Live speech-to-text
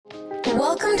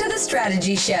Welcome to the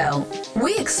Strategy Show.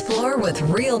 We explore with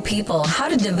real people how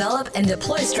to develop and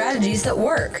deploy strategies that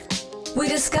work. We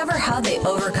discover how they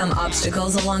overcome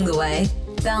obstacles along the way,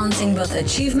 balancing both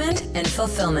achievement and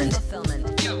fulfillment.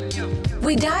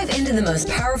 We dive into the most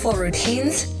powerful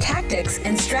routines, tactics,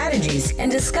 and strategies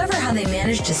and discover how they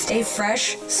manage to stay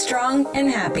fresh, strong,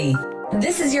 and happy.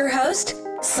 This is your host,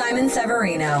 Simon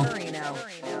Severino.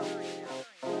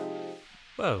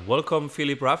 Well, welcome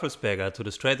Philip Raffelsberger to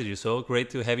the Strategy Show. Great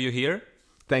to have you here.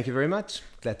 Thank you very much.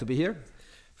 Glad to be here.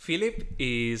 Philip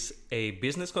is a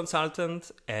business consultant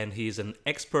and he's an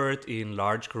expert in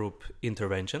large group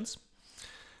interventions.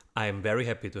 I am very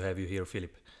happy to have you here,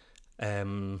 Philip.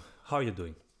 How are you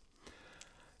doing?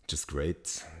 Just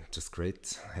great.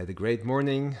 Had a great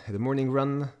morning, had a morning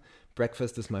run,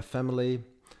 breakfast with my family,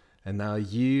 and now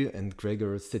you and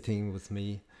Gregor are sitting with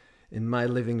me in my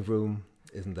living room.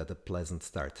 Isn't that a pleasant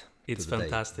start? It's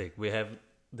fantastic. We have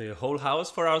the whole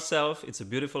house for ourselves. It's a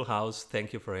beautiful house.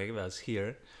 Thank you for having us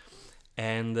here.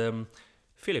 And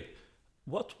Philip,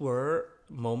 what were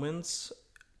moments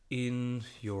in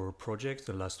your project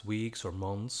the last weeks or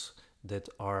months that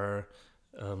are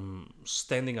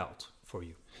standing out for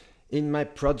you? In my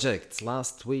project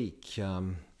last week I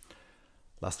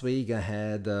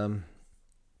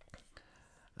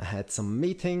had some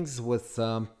meetings with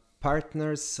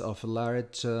partners of a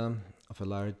large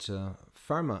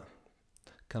pharma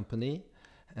company,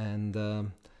 and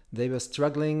they were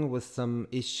struggling with some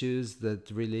issues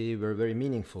that really were very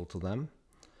meaningful to them.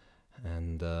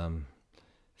 And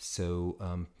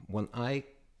so when I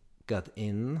got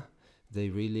in, they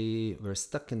really were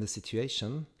stuck in the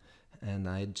situation, and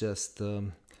I just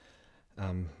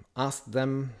asked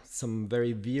them some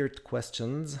very weird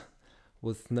questions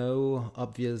with no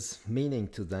obvious meaning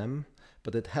to them,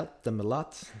 but it helped them a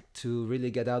lot to really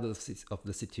get out of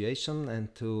the situation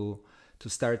and to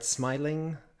start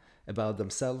smiling about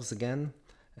themselves again.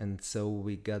 And so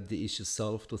we got the issue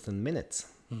solved within minutes.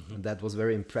 Mm-hmm. And that was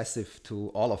very impressive to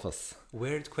all of us.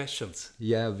 Weird questions.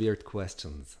 Yeah, weird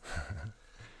questions.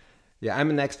 Yeah, I'm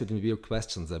an expert in weird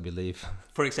questions, I believe.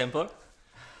 For example?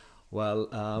 Well,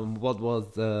 what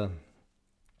was the...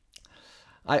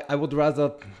 I would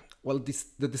rather... Well,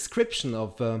 the description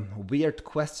of a weird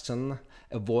question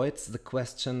avoids the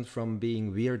question from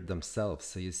being weird themselves.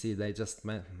 So you see, they just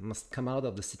must come out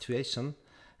of the situation,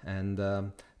 and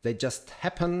they just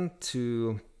happen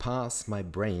to pass my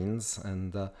brains,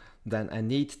 and then I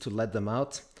need to let them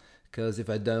out, because if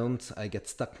I don't, I get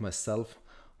stuck myself,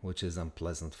 which is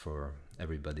unpleasant for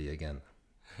everybody again.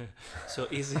 So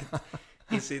is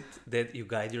it that you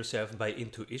guide yourself by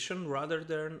intuition rather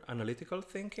than analytical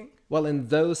thinking? Well, in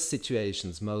those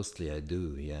situations, mostly I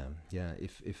do. Yeah.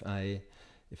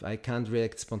 If I can't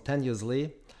react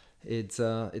spontaneously,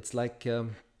 it's like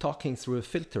talking through a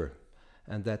filter,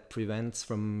 and that prevents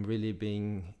from really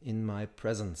being in my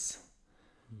presence.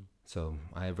 So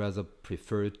I rather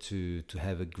prefer to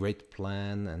have a great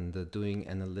plan and doing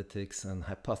analytics and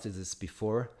hypothesis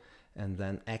before, and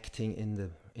then acting in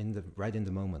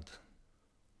the moment.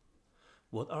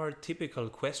 What are typical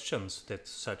questions that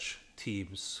such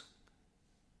teams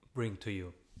bring to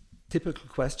you? Typical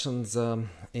questions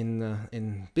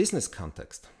in business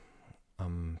context.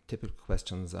 Typical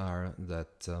questions are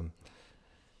that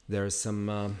there are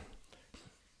some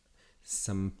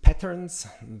patterns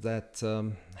that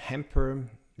hamper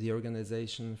the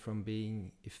organization from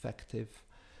being effective.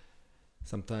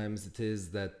 Sometimes it is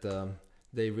that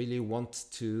they really want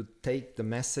to take the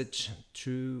message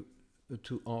to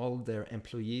all their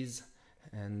employees,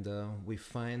 and we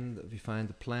find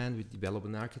a plan, we develop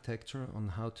an architecture on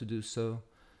how to do so.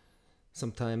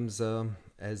 Sometimes,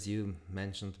 as you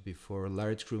mentioned before,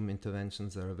 large group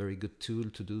interventions are a very good tool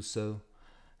to do so,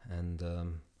 and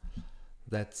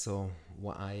that's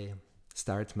why I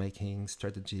start making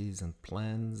strategies and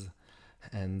plans,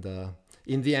 and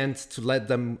in the end to let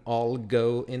them all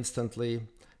go instantly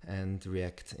and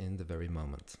react in the very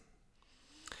moment.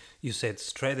 You said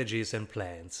strategies and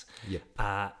plans. Yep.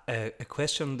 A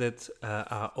question that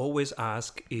I always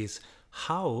ask is,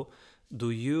 how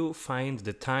do you find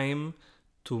the time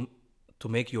to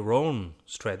make your own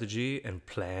strategy and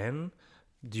plan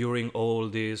during all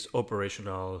these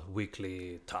operational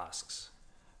weekly tasks?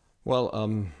 Well,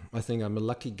 I think I'm a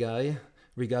lucky guy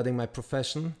regarding my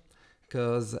profession,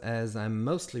 because as I'm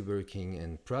mostly working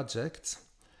in projects,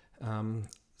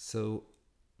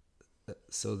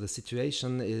 so the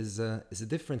situation is a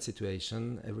different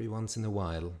situation every once in a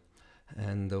while,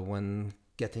 and when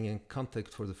getting in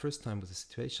contact for the first time with the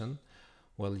situation,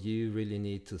 well, you really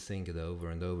need to think it over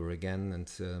and over again, and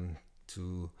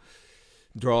to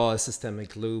draw a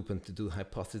systemic loop and to do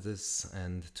hypothesis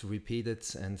and to repeat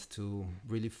it and to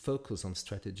really focus on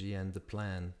strategy and the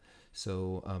plan.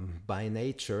 So by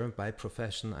nature, by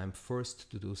profession, I'm forced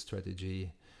to do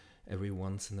strategy every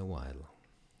once in a while.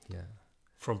 Yeah.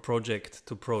 From project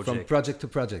to project. From project to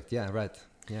project. Yeah, right.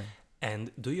 Yeah.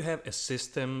 And do you have a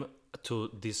system to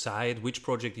decide which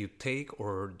project you take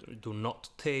or do not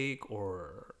take,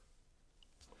 or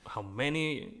how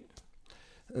many?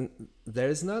 There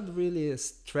is not really a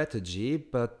strategy,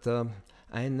 but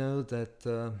I know that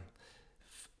the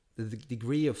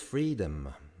degree of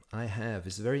freedom I have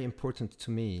is very important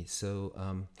to me. So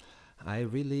I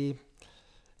really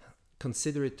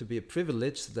consider it to be a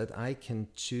privilege that I can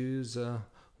choose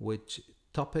which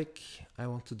topic I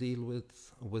want to deal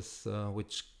with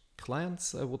which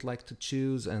clients I would like to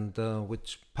choose, and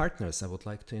which partners I would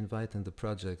like to invite in the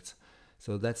project.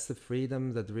 So that's the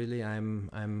freedom that really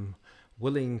I'm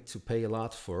willing to pay a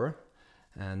lot for,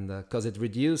 and because it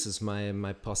reduces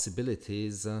my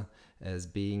possibilities as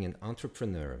being an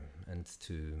entrepreneur and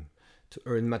to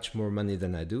earn much more money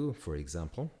than I do, for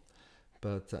example.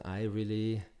 But I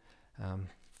really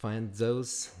find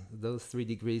those 3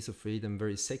 degrees of freedom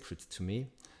very sacred to me.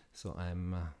 So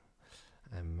I'm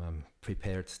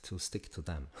prepared to stick to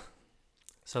them.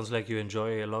 Sounds like you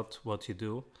enjoy a lot what you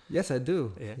do. Yes, I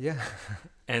do. Yeah.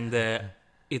 And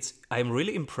I'm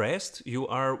really impressed. You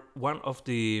are one of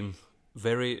the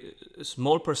very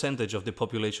small percentage of the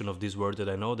population of this world that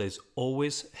I know that is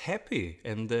always happy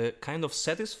and kind of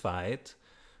satisfied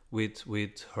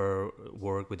with her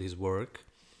work, with his work.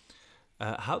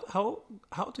 How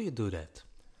do you do that?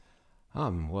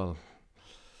 Well,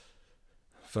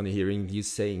 funny hearing you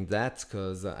saying that,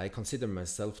 because I consider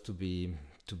myself to be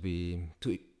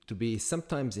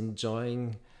sometimes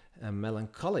enjoying a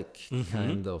melancholic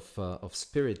kind of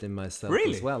spirit in myself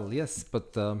as well. Yes,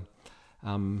 but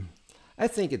I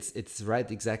think it's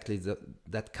right, exactly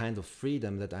that kind of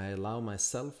freedom that I allow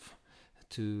myself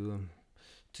to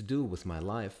do with my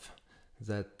life,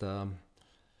 that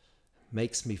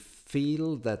makes me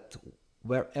feel that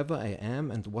wherever I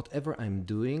am and whatever I'm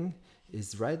doing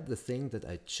is right the thing that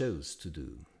I chose to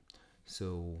do.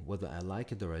 So whether I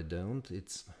like it or I don't,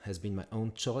 it has been my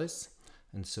own choice,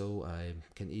 and so I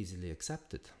can easily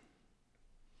accept it.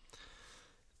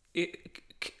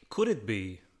 Could it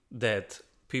be that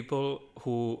people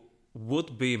who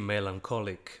would be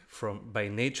melancholic by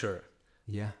nature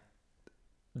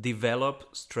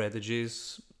develop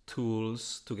strategies,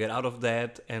 tools to get out of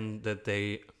that, and that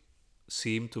they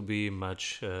seem to be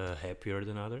much happier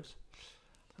than others?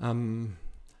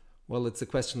 Well, it's a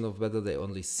question of whether they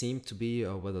only seem to be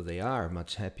or whether they are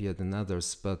much happier than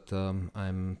others. But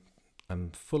I'm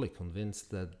fully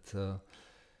convinced that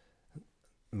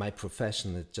my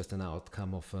profession is just an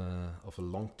outcome of a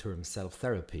long-term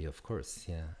self-therapy. Of course,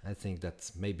 yeah. I think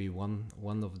that's maybe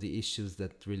one of the issues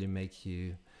that really make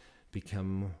you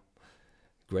become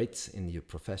great in your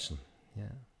profession.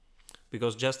 Yeah.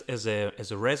 Because just as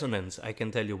a resonance, I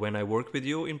can tell you, when I work with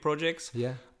you in projects,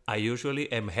 I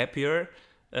usually am happier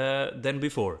than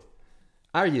before.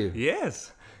 Are you?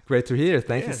 Yes. Great to hear.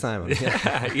 Thank you, Simon.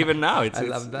 Yeah. Even now, I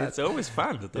love that. It's always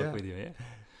fun to talk with you.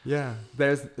 Yeah.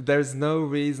 There's no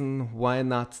reason why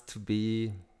not to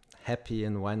be happy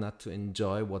and why not to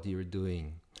enjoy what you're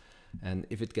doing. And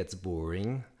if it gets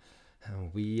boring,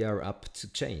 we are up to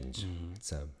change.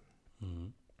 So.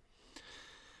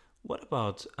 What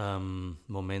about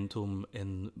momentum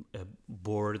and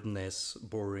boringness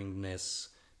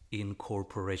in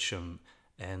cooperation,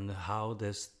 and how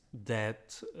does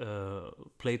that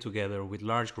play together with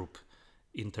large group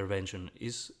intervention?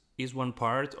 Is one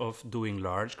part of doing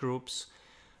large groups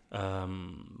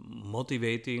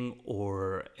motivating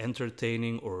or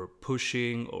entertaining or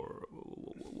pushing, or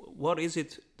what is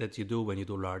it that you do when you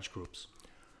do large groups?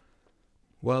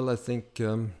 Well, I think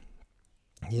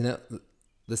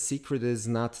the secret is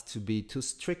not to be too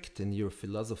strict in your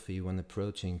philosophy when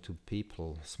approaching to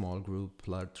people, small group,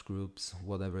 large groups,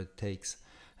 whatever it takes.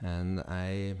 And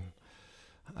I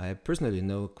personally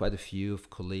know quite a few of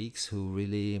colleagues who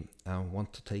really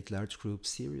want to take large groups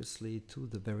seriously to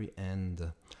the very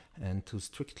end, and to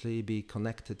strictly be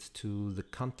connected to the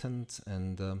content,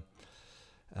 and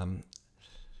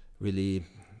really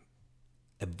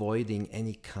avoiding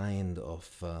any kind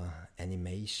of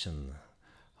animation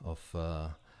of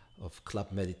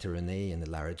Club Mediterranee in a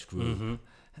large group.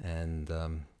 And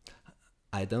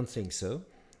I don't think so.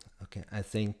 Okay, I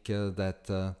think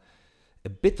that a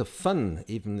bit of fun,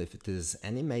 even if it is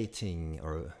animating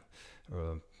or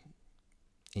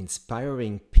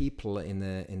inspiring people in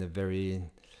a very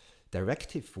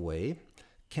directive way,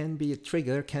 can be a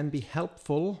trigger, can be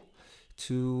helpful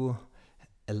to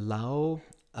allow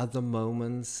other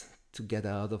moments to get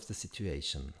out of the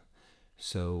situation.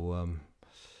 So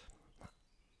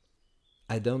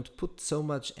I don't put so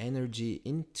much energy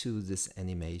into this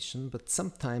animation, but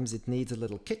sometimes it needs a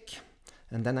little kick,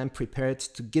 and then I'm prepared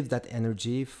to give that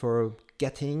energy for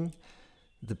getting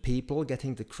the people,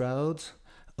 getting the crowd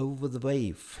over the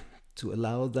wave, to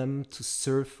allow them to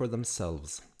surf for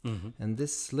themselves. And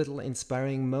these little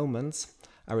inspiring moments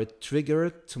are a trigger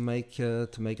to make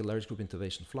a large group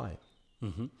intervention fly.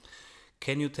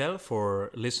 Can you tell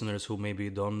for listeners who maybe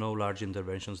don't know large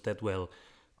interventions that well,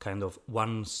 kind of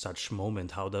one such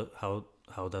moment? How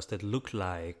does that look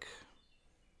like?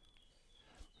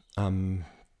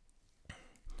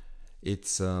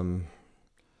 It's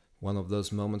one of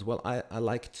those moments. Well, I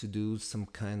like to do some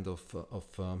kind of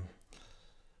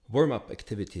warm-up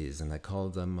activities, and I call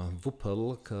them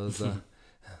WUPL, because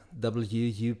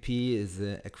WUP is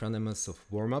the acronymus of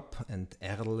warm-up, and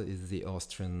ERL is the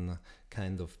Austrian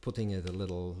kind of putting it a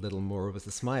little more with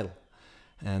a smile.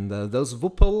 And those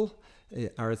WUPL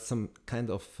are some kind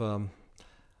of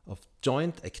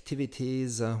joint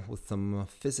activities with some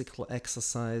physical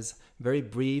exercise, very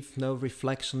brief, no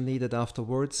reflection needed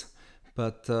afterwards,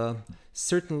 but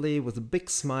certainly with a big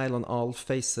smile on all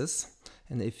faces.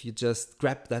 And if you just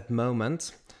grab that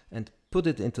moment and put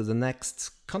it into the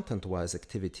next content-wise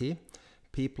activity,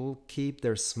 people keep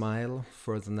their smile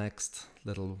for the next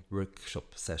little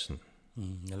workshop session.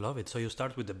 I love it. So you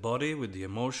start with the body, with the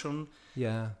emotion,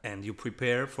 and you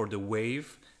prepare for the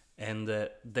wave, and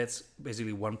that's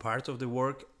basically one part of the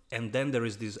work. And then there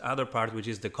is this other part, which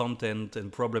is the content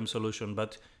and problem solution,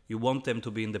 but you want them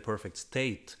to be in the perfect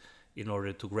state in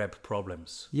order to grab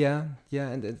problems. Yeah,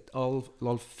 and it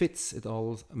all fits, it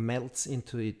all melts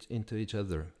into each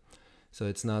other. So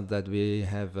it's not that we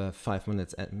have a 5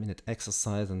 minute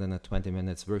exercise and then a 20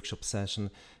 minutes workshop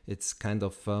session. It's kind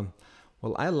of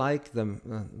I like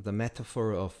the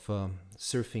metaphor of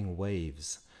surfing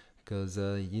waves, because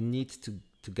you need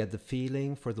to get the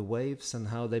feeling for the waves and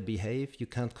how they behave. You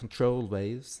can't control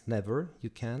waves, never, you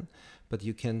can, but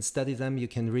you can study them, you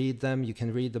can read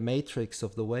the matrix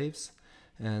of the waves,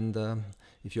 and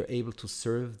if you're able to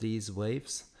surf these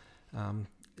waves,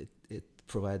 it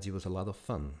provides you with a lot of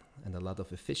fun and a lot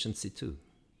of efficiency too.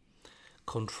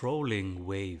 Controlling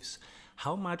waves.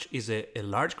 How much is a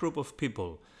large group of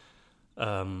people,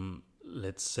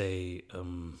 let's say,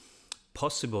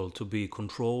 possible to be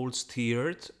controlled,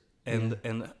 steered,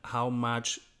 and how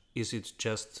much is it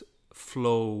just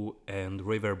flow and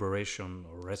reverberation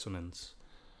or resonance?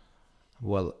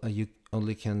 Well, you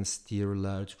only can steer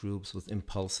large groups with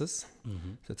impulses.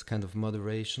 So it's kind of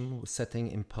moderation,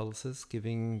 setting impulses,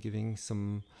 giving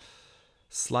some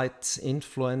slight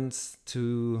influence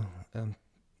to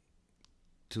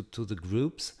the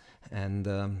groups, and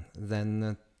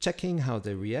then checking how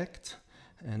they react,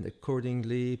 and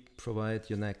accordingly provide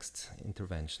your next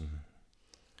intervention.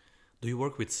 Do you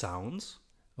work with sounds?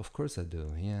 Of course I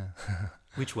do, yeah.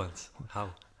 Which ones?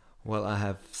 How? Well, I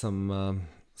have some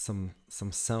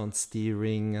sound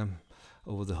steering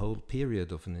over the whole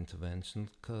period of an intervention,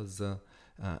 because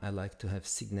I like to have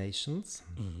signations,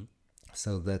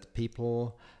 so that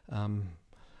people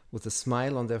with a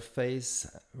smile on their face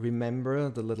remember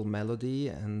the little melody,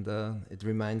 and it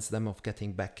reminds them of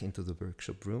getting back into the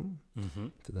workshop room,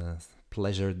 to the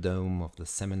pleasure dome of the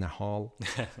seminar hall.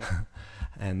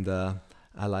 And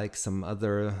I like some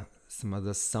other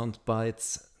sound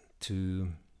bites to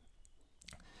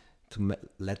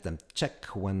let them check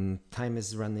when time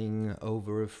is running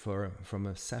over from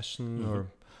a session, or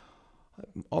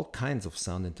all kinds of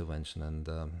sound intervention. And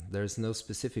there's no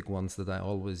specific ones that I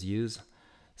always use.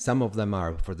 Some of them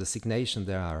are for the signation,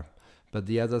 there are, but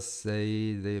the others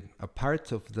they are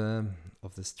part of the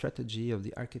strategy of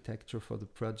the architecture for the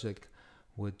project,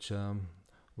 which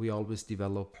we always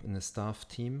develop in a staff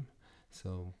team.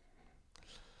 So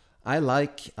I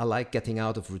like getting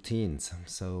out of routines.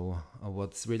 So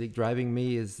what's really driving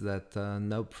me is that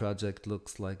no project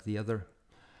looks like the other,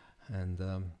 and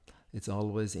it's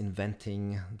always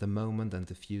inventing the moment and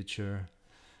the future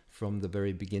from the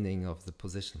very beginning of the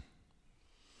position.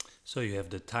 So you have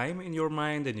the time in your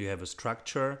mind, and you have a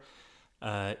structure.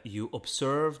 You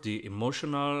observe the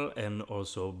emotional and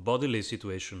also bodily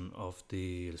situation of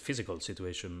the physical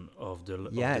situation of the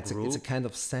group. It's a kind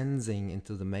of sensing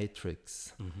into the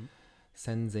matrix,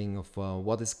 sensing of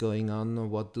what is going on,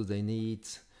 what do they need.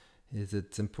 Is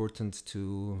it important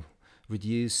to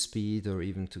reduce speed or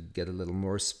even to get a little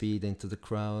more speed into the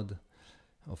crowd?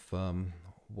 Of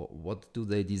what do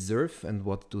they deserve and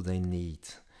what do they need?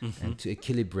 And to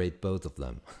equilibrate both of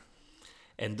them.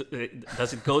 And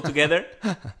does it go together?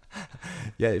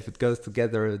 Yeah, if it goes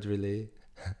together, it really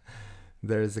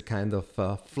there is a kind of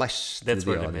flash to That's the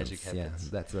where the audience. magic happens. Yeah,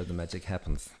 that's where the magic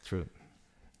happens. True.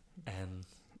 And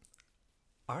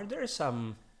are there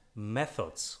some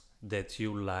methods that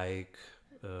you like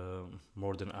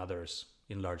more than others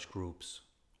in large groups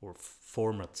or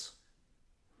formats?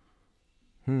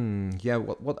 Yeah,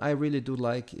 what I really do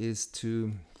like is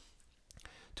to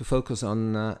focus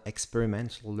on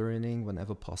experimental learning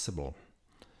whenever possible.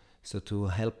 So to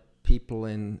help people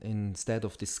instead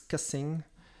of discussing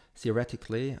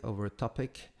theoretically over a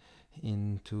topic,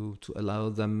 to allow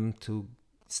them to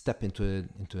step into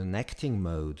an acting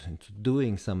mode, into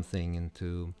doing something,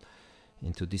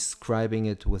 into describing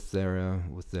it with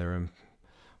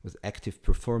active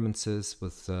performances,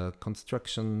 with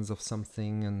constructions of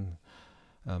something, and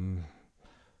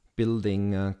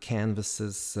building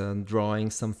canvases, drawing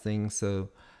something. So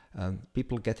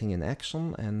people getting in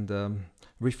action and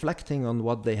reflecting on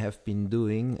what they have been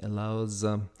doing allows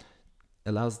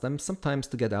them sometimes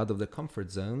to get out of their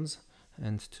comfort zones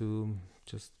and to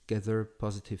just gather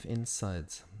positive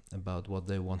insights about what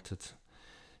they wanted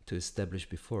to establish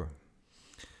before.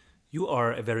 You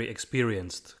are a very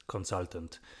experienced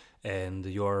consultant and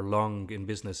you are long in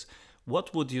business.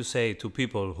 What would you say to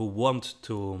people who want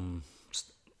to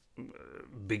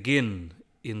begin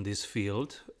in this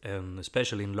field, and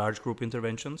especially in large group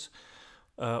interventions?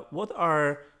 What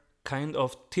are kind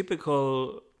of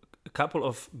typical couple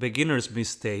of beginners'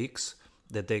 mistakes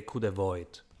that they could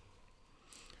avoid?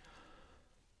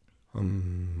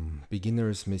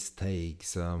 Beginners'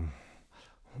 mistakes.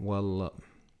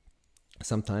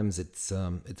 Sometimes it's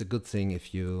a good thing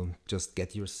if you just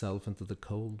get yourself into the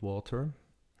cold water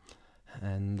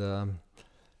and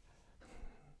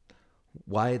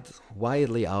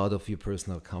widely out of your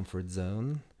personal comfort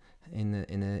zone in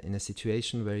a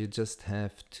situation where you just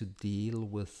have to deal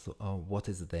with what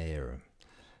is there,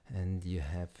 and you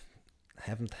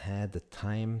haven't had the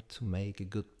time to make a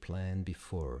good plan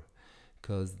before,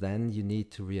 because then you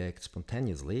need to react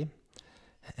spontaneously,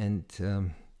 and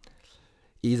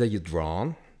either you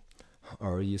drown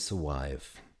or you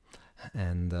survive.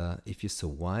 And if you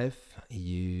survive,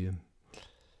 you've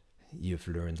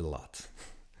learned a lot.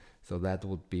 So that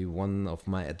would be one of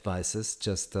my advices.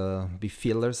 Just be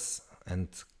fearless and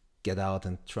get out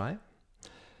and try.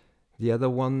 The other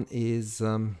one is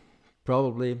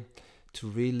probably to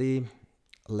really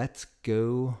let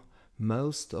go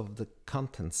most of the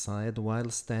content side while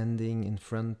standing in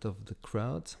front of the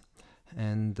crowd,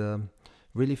 and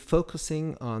really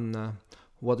focusing on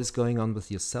what is going on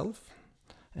with yourself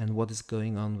and what is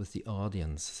going on with the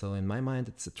audience. So in my mind,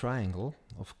 it's a triangle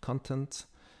of content,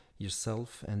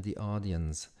 yourself, and the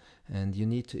audience. And you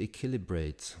need to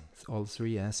equilibrate all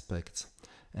three aspects.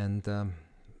 And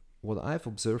what I've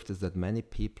observed is that many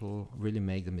people really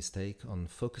make the mistake on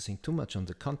focusing too much on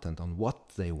the content, on what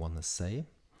they want to say,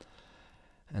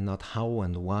 and not how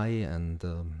and why and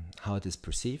how it is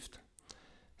perceived.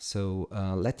 So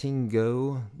letting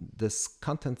go this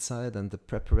content side and the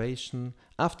preparation,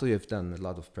 after you've done a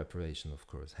lot of preparation, of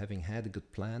course, having had a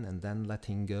good plan, and then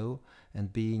letting go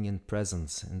and being in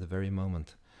presence in the very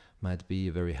moment might be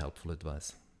a very helpful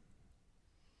advice.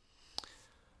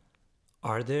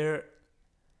 Are there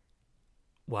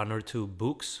one or two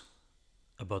books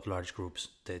about large groups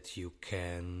that you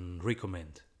can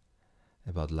recommend?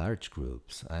 About large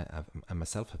groups, I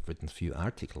myself have written a few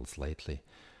articles lately,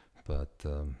 but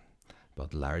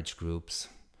about large groups,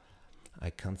 I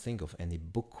can't think of any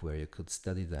book where you could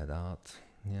study that out.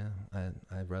 Yeah,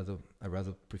 I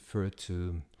rather prefer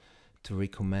to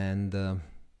recommend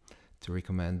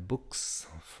books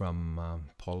from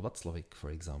Paul Watzlawick, for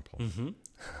example,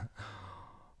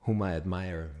 whom I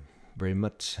admire very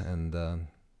much, and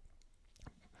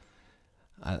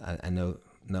I know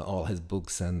all his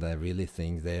books, and I really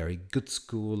think they are a good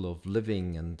school of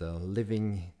living, and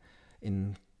living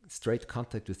in straight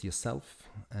contact with yourself,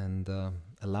 and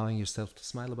allowing yourself to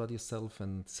smile about yourself,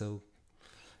 and so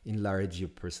enlarge your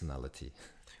personality.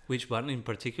 Which one in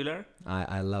particular?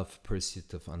 I love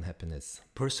Pursuit of Unhappiness.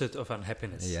 Pursuit of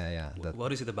Unhappiness. Yeah.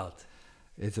 What is it about?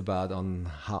 It's about on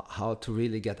how to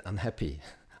really get unhappy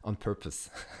on purpose.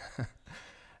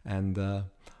 And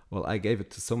well, I gave it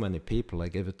to so many people. I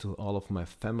gave it to all of my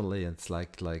family. It's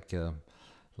like a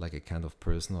kind of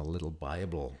personal little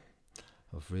Bible.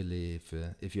 Of really,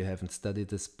 if you haven't studied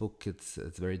this book, it's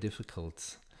very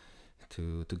difficult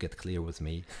to get clear with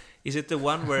me. Is it the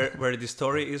one where the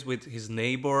story is with his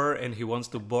neighbor and he wants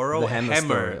to borrow The a hammer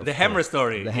hammer? story, The hammer course.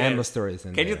 story. The hammer story is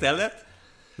in Can you there. tell that?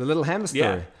 The little hammer story.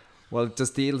 Yeah. Well, it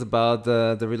just deals about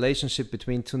the relationship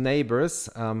between two neighbors,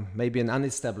 maybe an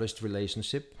unestablished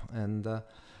relationship, and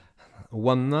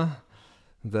one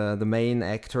the main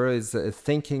actor is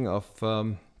thinking of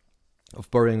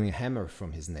borrowing a hammer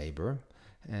from his neighbor,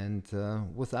 and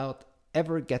without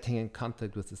ever getting in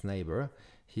contact with his neighbor,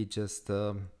 he just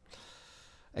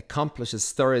accomplishes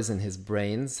stories in his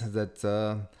brains that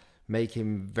make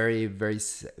him very, very,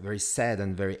 very sad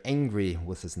and very angry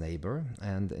with his neighbor.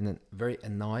 And in a very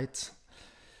annoyed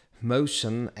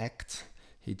motion act,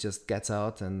 he just gets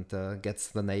out and gets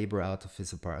the neighbor out of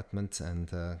his apartment and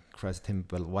cries at him,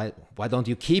 "Well, why don't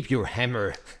you keep your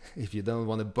hammer if you don't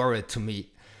want to borrow it to me?"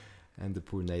 And the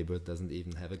poor neighbor doesn't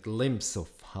even have a glimpse of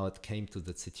how it came to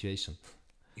that situation.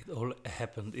 It all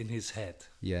happened in his head.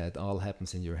 Yeah, it all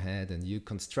happens in your head, and you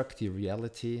construct your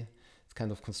reality. It's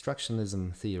kind of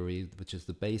constructionism theory, which is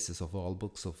the basis of all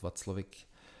books of Václavic.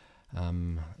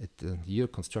 You're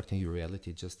constructing your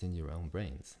reality just in your own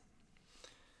brains.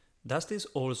 Does this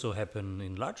also happen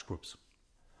in large groups?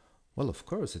 Well, of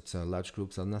course, it's large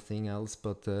groups are nothing else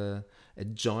but a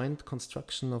joint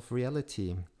construction of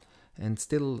reality, and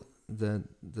still there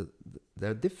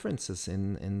are differences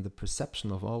in the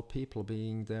perception of all people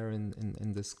being there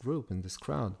in this group, in this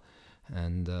crowd,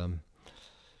 and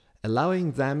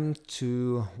allowing them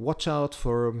to watch out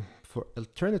for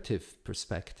alternative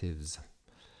perspectives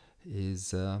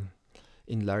is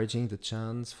enlarging the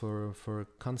chance for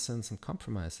consents and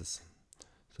compromises.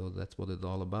 So that's what it's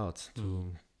all about,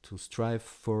 to strive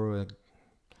for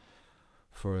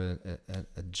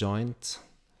a joint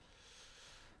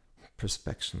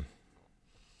perspection.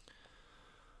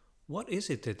 What is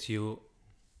it that you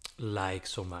like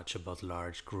so much about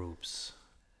large groups?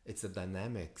 It's the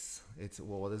dynamics. It's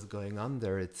what is going on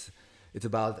there. It's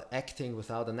about acting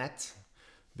without a net,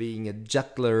 being a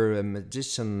juggler, a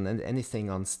magician, and anything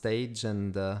on stage,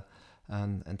 and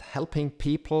helping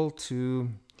people to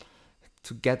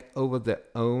get over their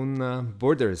own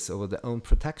borders, over their own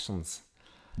protections,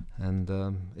 and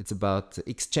it's about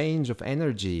exchange of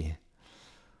energy,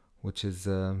 which is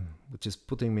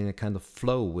putting me in a kind of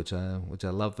flow, which I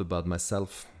love about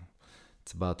myself.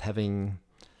 It's about having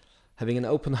an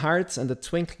open heart and a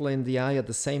twinkle in the eye at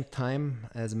the same time.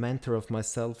 As a mentor of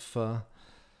myself,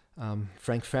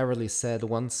 Frank Farrelly said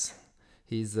once,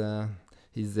 he's the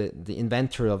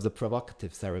inventor of the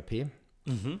provocative therapy.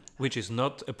 Mm-hmm. Which is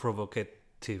not a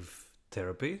provocative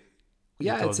therapy.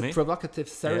 Yeah, it's a provocative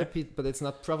therapy, but it's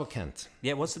not provocant.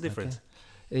 Yeah, what's the difference?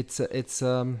 Okay. It's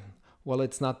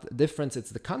not the difference.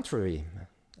 It's the contrary,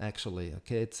 actually.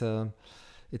 Okay,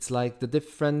 it's like the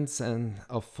difference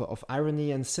of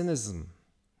irony and cynicism,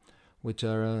 which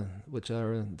are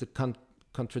the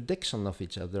contradiction of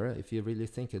each other. If you really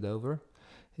think it over,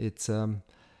 it's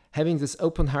having this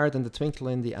open heart and the twinkle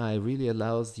in the eye really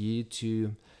allows you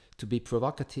to be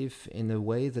provocative in a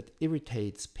way that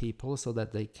irritates people, so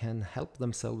that they can help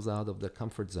themselves out of their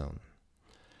comfort zone.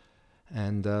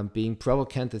 And being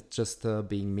provocant is just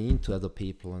being mean to other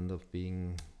people and of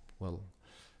being,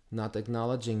 not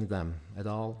acknowledging them at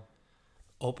all.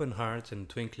 Open heart and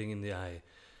twinkling in the eye.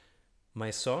 My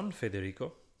son,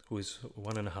 Federico, who is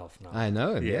 1.5 now. I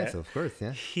know him, yes, of course,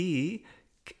 yeah. He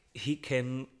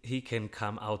can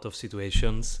come out of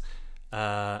situations,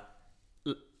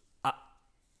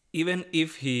 even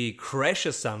if he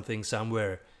crashes something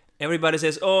somewhere. Everybody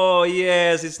says, "Oh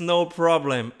yes, it's no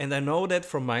problem," and I know that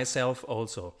from myself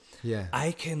also. Yeah,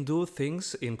 I can do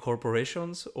things in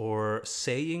corporations or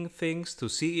saying things to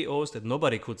CEOs that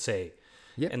nobody could say,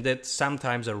 and that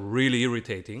sometimes are really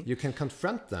irritating. You can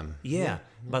confront them. Yeah.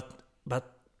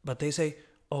 But they say,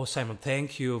 "Oh, Simon,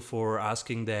 thank you for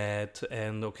asking that,"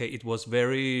 and okay, it was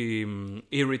very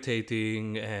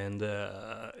irritating, and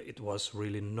it was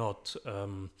really not.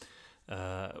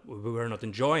 We were not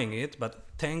enjoying it, but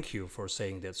thank you for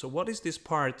saying that. So what is this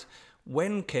part?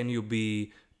 When can you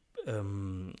be,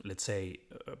 let's say,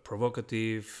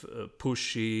 provocative,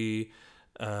 pushy,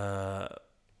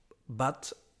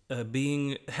 but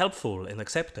being helpful and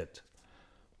accepted?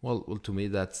 Well, to me,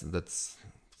 that's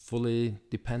fully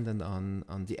dependent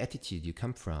on the attitude you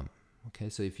come from. Okay,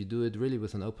 so if you do it really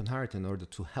with an open heart in order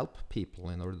to help people,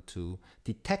 in order to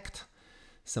detect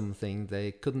something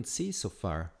they couldn't see so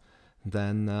far,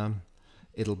 then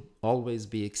it'll always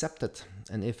be accepted.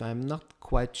 And if I'm not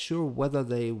quite sure whether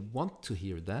they want to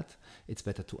hear that, it's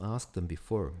better to ask them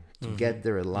before to get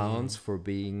their allowance for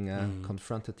being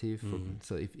confrontative.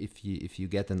 So if you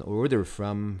get an order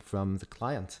from the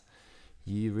client,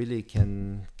 you really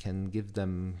can give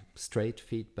them straight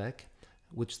feedback,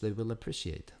 which they will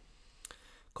appreciate.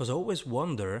 Because I always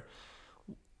wonder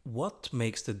what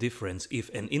makes the difference if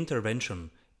an intervention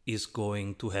is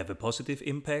going to have a positive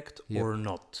impact or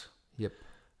not. Yep.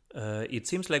 It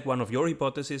seems like one of your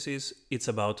hypotheses is it's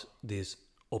about this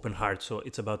open heart, so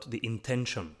it's about the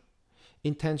intention.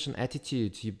 intention,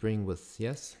 attitude you bring with.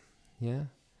 Yes, yeah,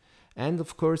 and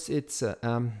of course it's.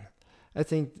 I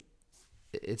think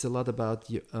it's a lot about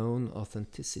your own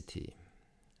authenticity.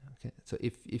 Okay, so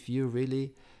if you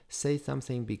really say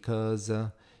something because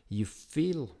you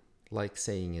feel like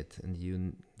saying it, and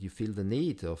you feel the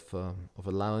need of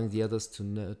allowing the others to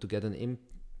know, to get to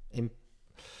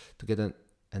get a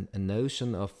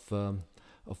notion of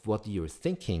what you're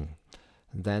thinking,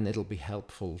 then it'll be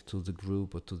helpful to the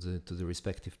group or to the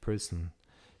respective person.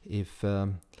 If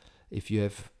you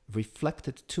have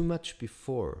reflected too much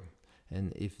before,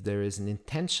 and if there is an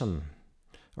intention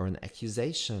or an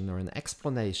accusation or an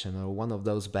explanation or one of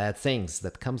those bad things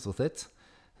that comes with it,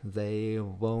 they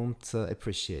won't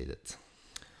appreciate it.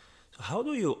 So how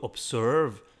do you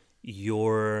observe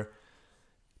your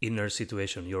inner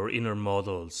situation, your inner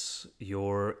models,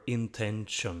 your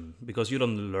intention? Because you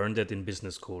don't learn that in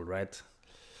business school, right?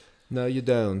 No, you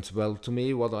don't. Well, to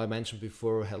me, what I mentioned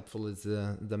before, helpful is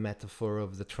the metaphor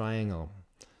of the triangle.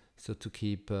 So to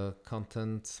keep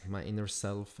content, my inner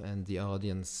self, and the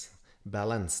audience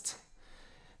balanced.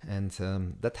 And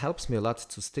that helps me a lot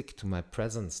to stick to my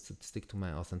presence, to stick to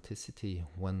my authenticity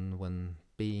when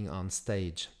being on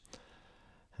stage.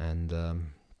 And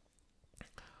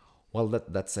well,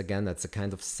 that's a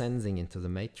kind of sensing into the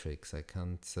matrix. I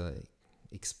can't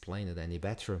explain it any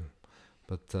better,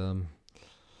 but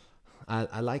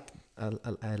I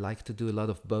like to do a lot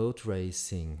of boat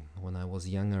racing when I was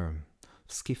younger,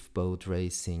 skiff boat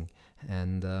racing,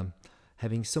 and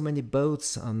having so many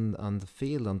boats on the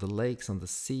field, on the lakes, on the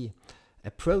sea,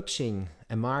 approaching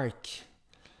a mark.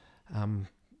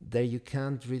 There you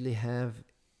can't really have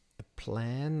a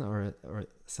plan or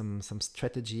some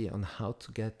strategy on how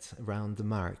to get around the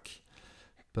mark.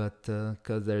 But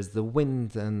because there's the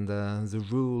wind and the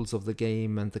rules of the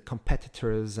game and the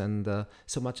competitors and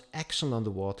so much action on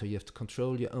the water, you have to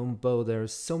control your own boat. There are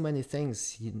so many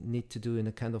things you need to do in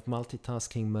a kind of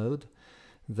multitasking mode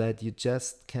that you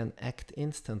just can act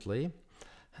instantly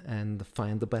and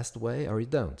find the best way, or you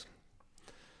don't.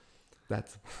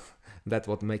 That's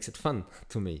what makes it fun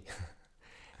to me.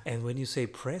 And when you say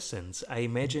presence, I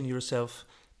imagine yourself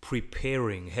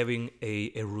preparing, having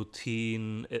a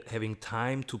routine, having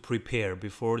time to prepare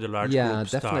before the large group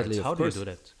starts. Definitely. How do you do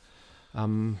that?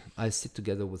 I sit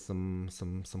together with some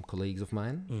colleagues of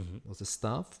mine, with the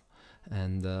staff,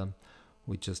 and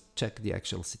we just check the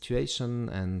actual situation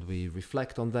and we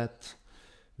reflect on that.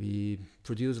 We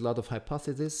produce a lot of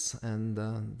hypotheses, and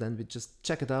then we just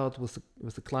check it out with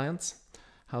the clients,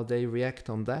 how they react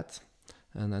on that.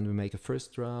 And then we make a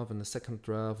first draft and a second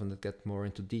draft, and get more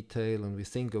into detail, and we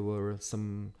think over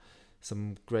some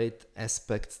great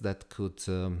aspects that could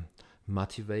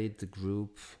motivate the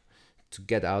group to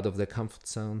get out of their comfort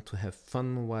zone, to have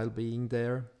fun while being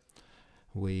there.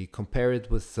 We compare it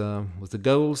with the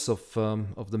goals of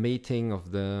the meeting,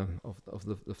 of the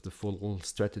full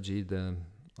strategy,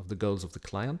 of the goals of the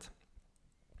client,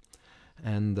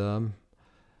 and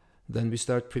then we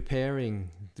start preparing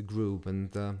the group.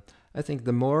 And I think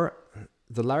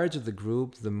the larger the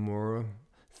group, the more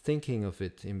thinking of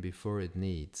it in before it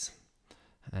needs.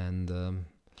 And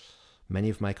many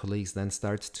of my colleagues then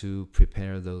start to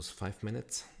prepare those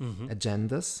 5-minute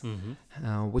agendas,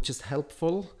 which is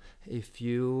helpful if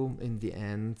you, in the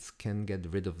end, can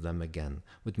get rid of them again,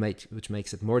 which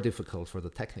makes it more difficult for the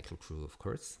technical crew, of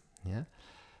course. Yeah,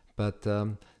 but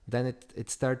then it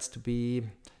starts to be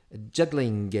a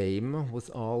juggling game with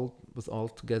all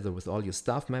together, with all your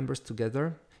staff members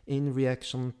together, in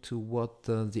reaction to what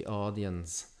the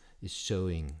audience is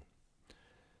showing.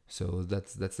 So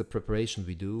that's the preparation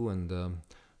we do, and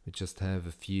we just have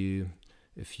a few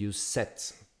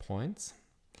set points,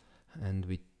 and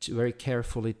we very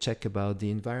carefully check about the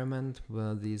environment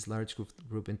where these large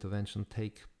group interventions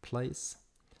take place,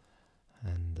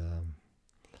 and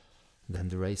then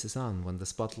the race is on. When the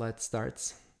spotlight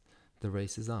starts, the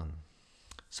race is on.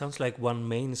 Sounds like one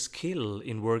main skill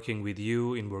in working with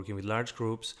you, in working with large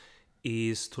groups,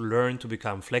 is to learn to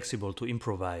become flexible, to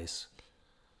improvise.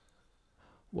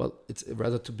 Well, it's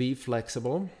rather to be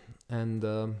flexible, and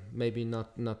maybe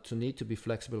not to need to be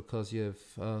flexible because you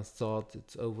have thought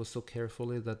it over so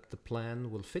carefully that the plan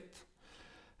will fit.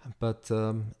 But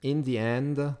in the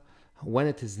end, when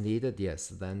it is needed, yes,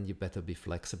 then you better be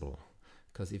flexible,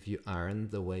 because if you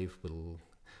aren't, the wave will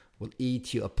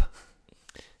eat you up.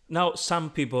 Now, some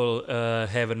people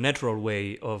have a natural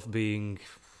way of being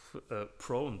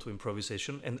prone to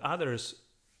improvisation, and others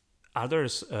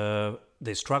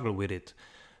they struggle with it.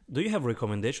 Do you have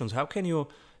recommendations? How can you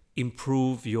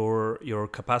improve your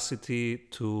capacity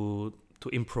to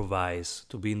improvise,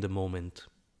 to be in the moment?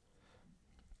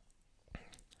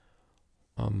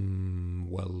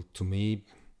 Well, to me,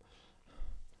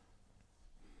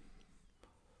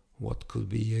 what could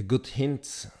be a good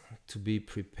hint to be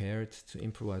prepared to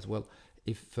improvise? Well,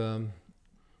 if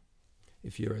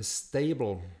you're a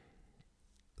stable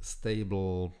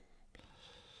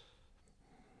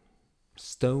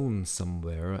stone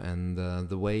somewhere and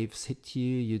the waves hit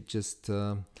you, you just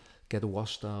get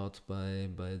washed out by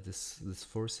this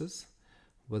forces.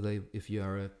 Whether if you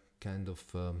are a kind of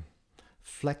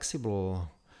flexible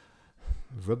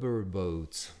rubber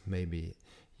boat, maybe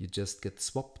you just get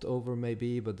swapped over,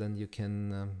 maybe, but then you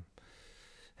can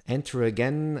enter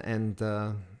again and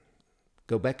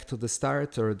go back to the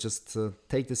start, or just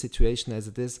take the situation as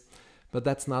it is. But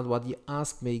that's not what you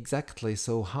asked me exactly.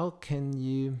 So how can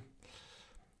you,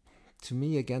 to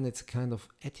me again, it's a kind of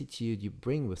attitude you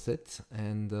bring with it.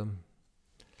 And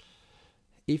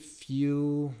if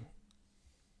you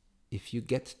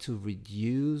get to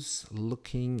reduce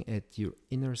looking at your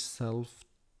inner self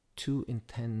too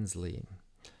intensely,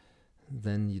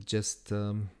 then you just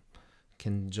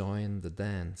can join the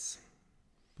dance.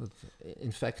 But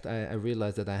in fact, I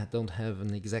realize that I don't have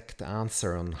an exact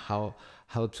answer on how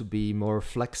to be more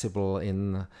flexible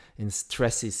in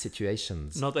stressy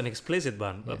situations. Not an explicit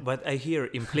one, Yeah. but I hear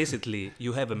implicitly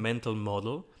you have a mental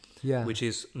model, Yeah. which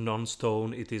is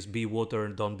non-stone. It is be water,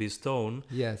 don't be stone.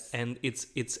 Yes. And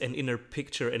it's an inner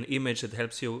picture, an image that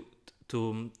helps you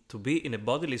to be in a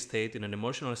bodily state, in an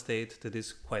emotional state that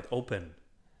is quite open.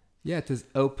 Yeah, it is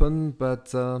open,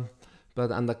 but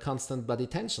under constant body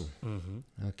tension. Mm-hmm.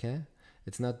 Okay,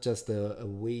 it's not just a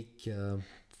weak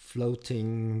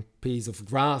floating piece of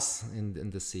grass in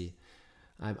the sea.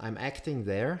 I'm acting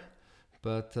there,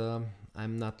 but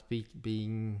I'm not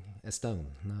being a stone.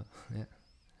 No. Yeah.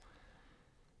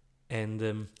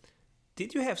 And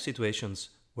did you have situations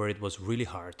where it was really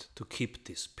hard to keep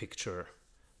this picture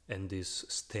and this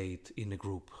state in a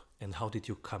group? And how did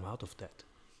you come out of that?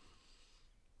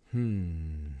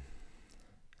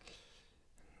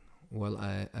 Well,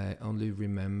 I only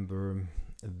remember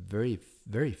a very,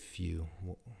 very few,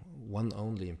 one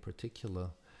only in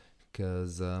particular,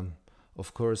 because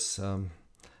of course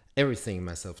everything in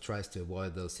myself tries to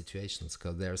avoid those situations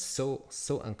because they're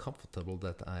so uncomfortable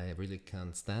that I really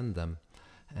can't stand them.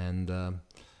 And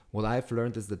what I've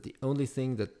learned is that the only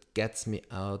thing that gets me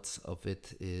out of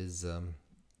it is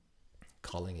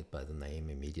calling it by the name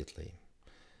immediately.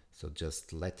 So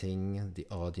just letting the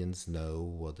audience know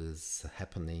what is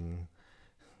happening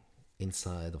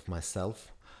inside of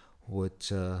myself,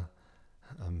 which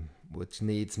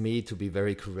needs me to be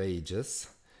very courageous.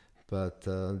 But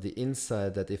the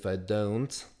inside, that if I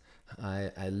don't,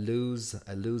 I lose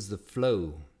the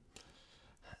flow.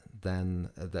 Then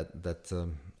that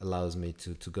allows me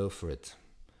to go for it.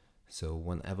 So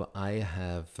whenever I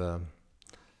have a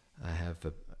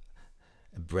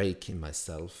break in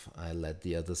myself, I let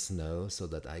the others know so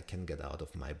that I can get out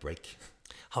of my break.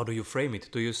 How do you frame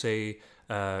it? Do you say,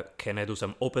 can I do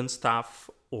some open stuff,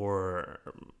 or...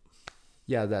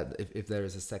 Yeah, that if there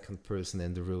is a second person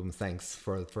in the room, thanks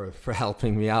for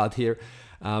helping me out here.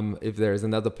 If there is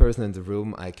another person in the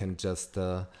room, I can just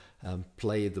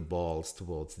play the balls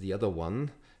towards the other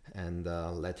one and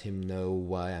let him know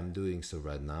why I'm doing so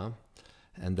right now.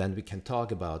 And then we can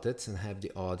talk about it and have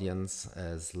the audience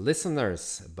as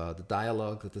listeners about the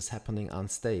dialogue that is happening on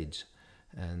stage.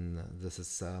 And this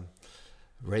is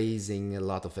raising a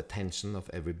lot of attention of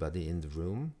everybody in the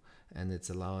room. And it's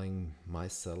allowing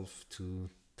myself to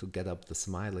get up the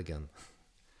smile again.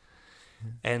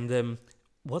 And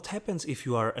what happens if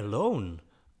you are alone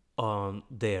on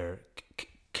there?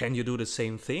 Can you do the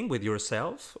same thing with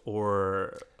yourself,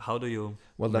 or how do you?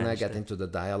 Well, then I manage get that? into the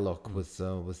dialogue with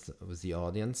the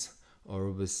audience,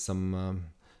 or with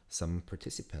some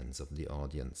participants of the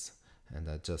audience, and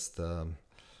I just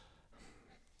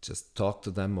talk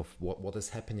to them of what is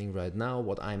happening right now,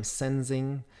 what I'm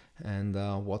sensing, and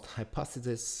what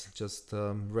hypothesis just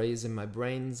raise in my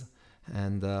brains,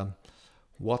 and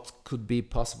what could be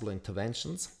possible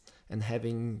interventions. And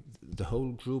having the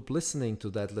whole group listening to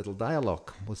that little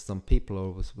dialogue with some people,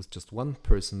 or with just one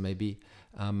person maybe,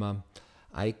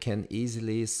 I can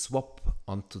easily swap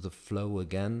onto the flow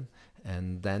again,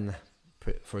 and then,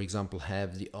 for example,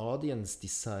 have the audience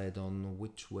decide on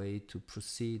which way to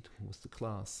proceed with the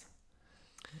class.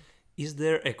 Is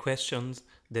there a question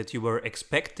that you were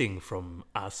expecting from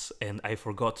us and I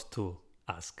forgot to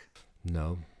ask?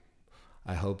 No.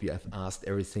 I hope you have asked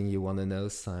everything you want to know,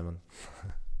 Simon.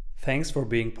 Thanks for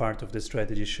being part of the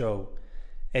Strategy Show.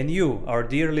 And you, our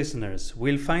dear listeners,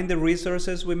 will find the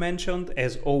resources we mentioned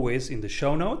as always in the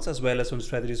show notes, as well as on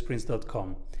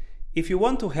strategysprints.com. If you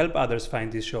want to help others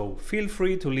find this show, feel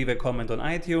free to leave a comment on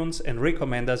iTunes and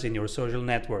recommend us in your social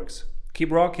networks.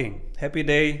 Keep rocking. Happy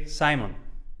day, Simon.